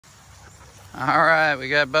All right, we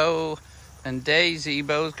got Beau and Daisy.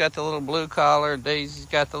 Beau's got the little blue collar. Daisy's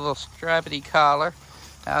got the little strappity collar.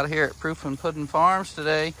 Out here at Prufenpuden Farms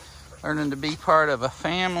today, learning to be part of a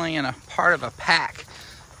family and a part of a pack.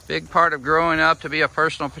 Big part of growing up to be a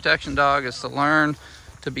personal protection dog is to learn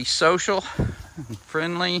to be social and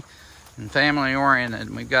friendly and family oriented.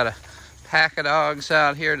 And we've got a pack of dogs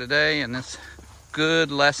out here today, and it's a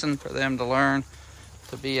good lesson for them to learn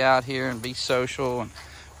to be out here and be social and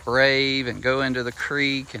brave and go into the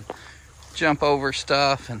creek and jump over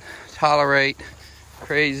stuff and tolerate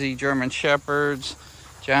crazy German Shepherds,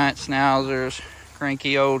 giant Schnauzers,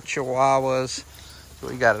 cranky old Chihuahuas. So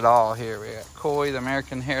we got it all here. We got Coy, the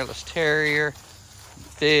American Hairless Terrier,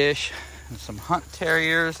 Fish, and some Hunt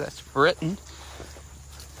Terriers. That's Britain.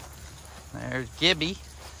 There's Gibby.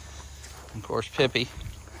 And of course, Pippi.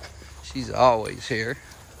 She's always here.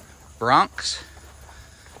 Bronx.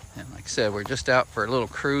 And like I said, we're just out for a little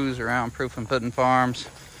cruise around Prufenpuden Farms,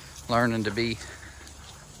 learning to be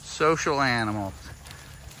social animals.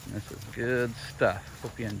 And this is good stuff.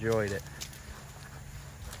 Hope you enjoyed it.